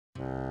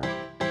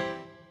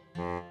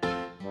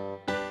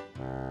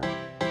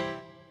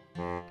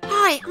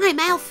Hi, I'm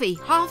Alfie,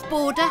 half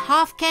Border,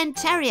 half Cairn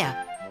Terrier.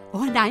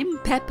 Oh, and I'm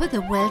Pepper,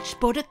 the Welsh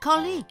Border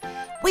Collie.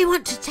 We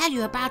want to tell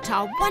you about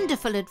our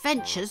wonderful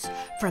adventures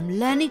from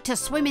learning to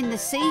swim in the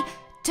sea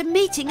to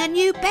meeting a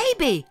new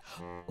baby.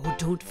 Oh,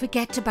 don't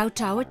forget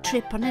about our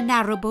trip on a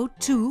narrowboat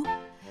too.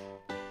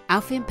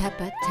 Alfie and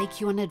Pepper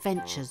take you on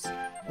adventures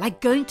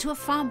like going to a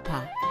farm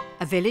park,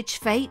 a village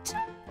fete,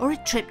 or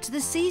a trip to the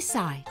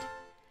seaside.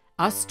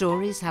 Our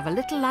stories have a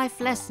little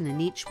life lesson in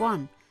each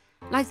one,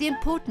 like the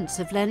importance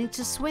of learning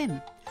to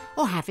swim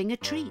or having a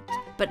treat,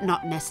 but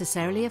not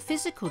necessarily a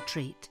physical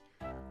treat.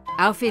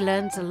 Alfie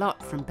learns a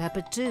lot from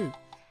Pepper too.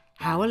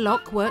 How a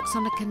lock works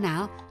on a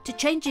canal to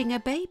changing a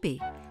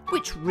baby,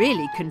 which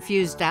really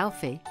confused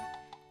Alfie.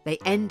 They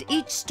end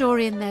each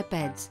story in their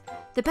beds,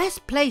 the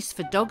best place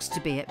for dogs to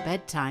be at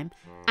bedtime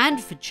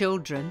and for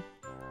children.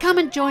 Come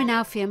and join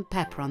Alfie and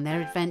Pepper on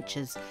their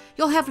adventures.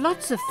 You'll have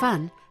lots of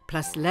fun,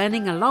 plus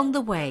learning along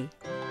the way.